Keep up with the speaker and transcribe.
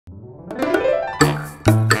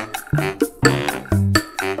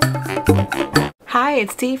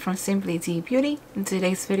it's T from SimplyDeeBeauty. In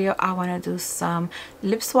today's video, I want to do some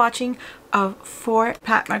lip swatching of 4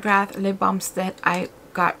 Pat McGrath lip balms that I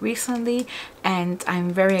got recently, and I'm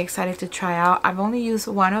very excited to try out. I've only used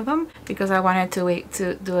one of them because I wanted to wait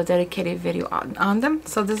to do a dedicated video on them.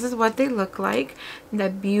 So this is what they look like,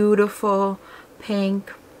 that beautiful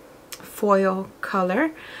pink foil color,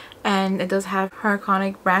 and it does have her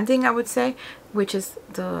iconic branding, I would say, which is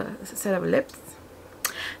the set of lips.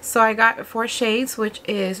 So I got 4 shades, which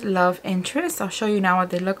is Love Interest. I'll show you now what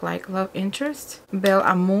they look like. Love Interest, Belle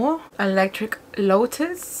Amour, Electric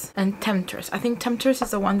Lotus, and Temptress. I think Temptress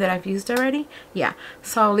is the one that I've used already. Yeah,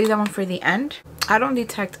 so I'll leave that one for the end. I don't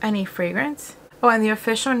detect any fragrance. Oh, and the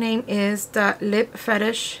official name is the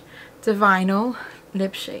Lipfetish Divinyl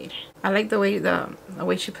lip shade. I like the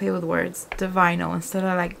way she played with words, divinyl instead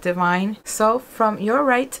of like divine. So from your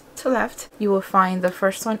right to left, you will find the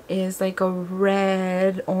first one is like a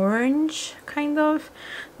red orange kind of.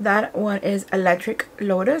 That one is Electric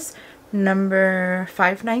Lotus, number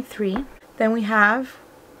 593. Then we have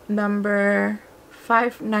number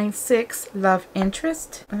 596, Love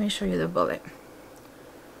Interest. Let me show you the bullet.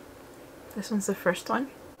 This one's the first one,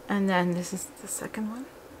 and then this is the second one.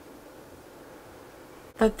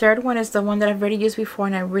 The third one is the one that I've already used before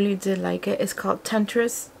and I really did like it. It's called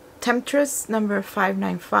Temptress, number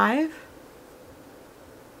 595.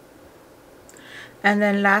 And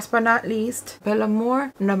then last but not least, Belle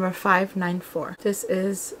Amour, number 594. This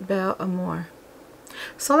is Belle Amour.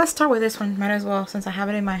 So let's start with this one, might as well, since I have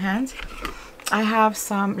it in my hands. I have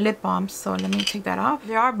some lip balms, so let me take that off.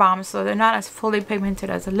 They are balms, so they're not as fully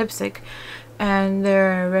pigmented as a lipstick. And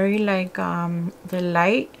they're very like, they're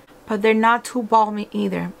light, but they're not too balmy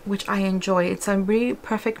either, which I enjoy. It's a really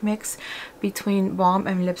perfect mix between balm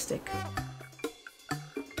and lipstick.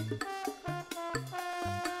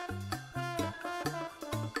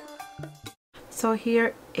 So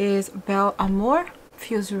here is Belle Amour.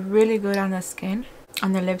 Feels really good on the skin,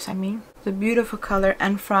 on the lips I mean. It's a beautiful color,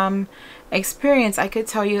 and from experience I could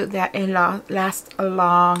tell you that it lasts a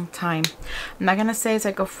long time. I'm not gonna say it's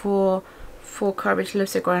like a full coverage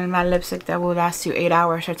lipstick or a matte lipstick that will last you 8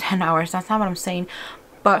 hours or 10 hours. That's not what I'm saying.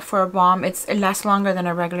 But for a balm, it lasts longer than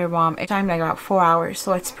a regular balm. It's time like about 4 hours,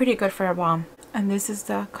 so it's pretty good for a balm. And this is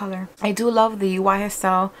the color. I do love the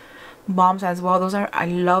YSL balms as well. Those are, I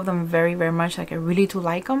love them very, very much. Like I really do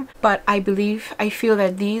like them. But I feel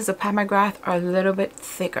that these, the Pat McGrath, are a little bit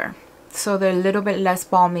thicker. So they're a little bit less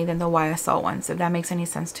balmy than the YSL ones, if that makes any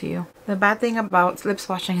sense to you. The bad thing about lip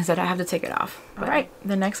swatching is that I have to take it off. Alright,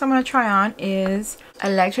 the next I'm going to try on is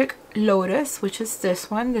Electric Lotus, which is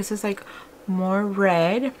this one. This is like more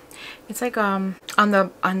red. It's like on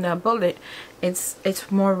the bullet,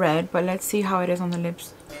 it's more red, but let's see how it is on the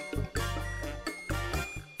lips.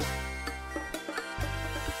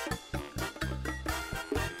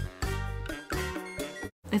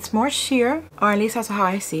 It's more sheer, or at least that's how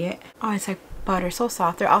I see it. Oh, it's like butter, so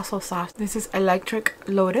soft. They're all so soft. This is Electric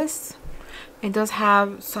Lotus. It does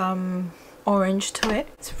have some orange to it.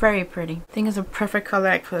 It's very pretty. I think it's a perfect color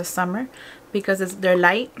like for the summer because they're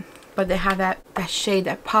light, but they have that shade,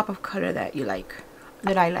 that pop of color that you like,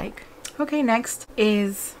 that I like. Okay, next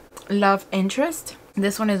is Love Interest.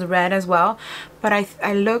 This one is red as well, but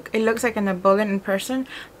it looks like in the bullet in person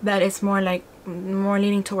that it's more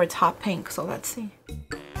leaning towards hot pink. So let's see.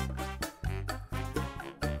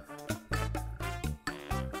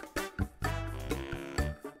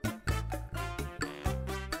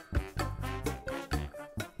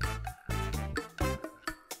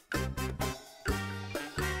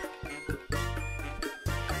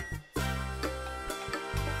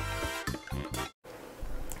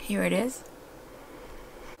 Here it is,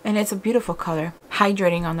 and it's a beautiful color,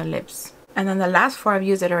 hydrating on the lips. And then the last 4 I've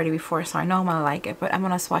used it already before, so I know I'm gonna like it, but I'm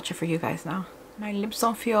gonna swatch it for you guys now. My lips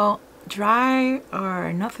don't feel dry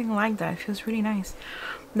or nothing like that. It feels really nice.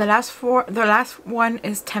 The last one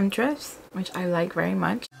is Temptress, which I like very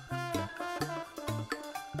much.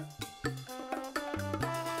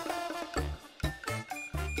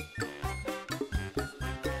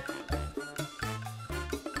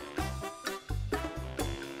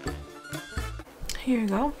 Here you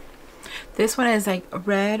go. This one is like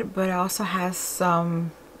red, but it also has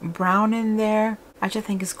some brown in there. I just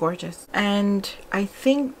think it's gorgeous. And I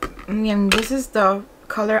think this is the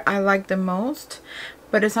color I like the most,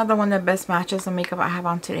 but it's not the one that best matches the makeup I have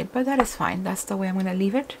on today, but that is fine. That's the way I'm gonna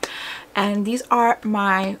leave it. And these are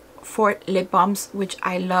my 4 lip balms, which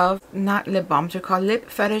I love. Not lip balms, they're called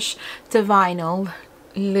Lipfetish Divinyl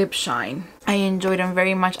Lip Shine. I enjoy them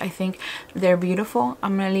very much. I think they're beautiful.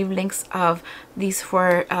 I'm gonna leave links of these for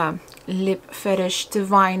Lip Fetish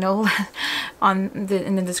Divinyl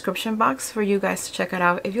in the description box for you guys to check it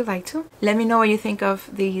out if you like to. Let me know what you think of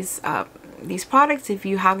these products. If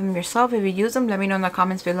you have them yourself, if you use them, let me know in the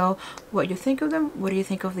comments below what you think of them. What do you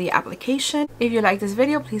think of the application? If you like this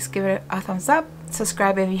video, please give it a thumbs up,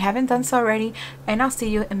 subscribe if you haven't done so already, and I'll see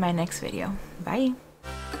you in my next video. Bye.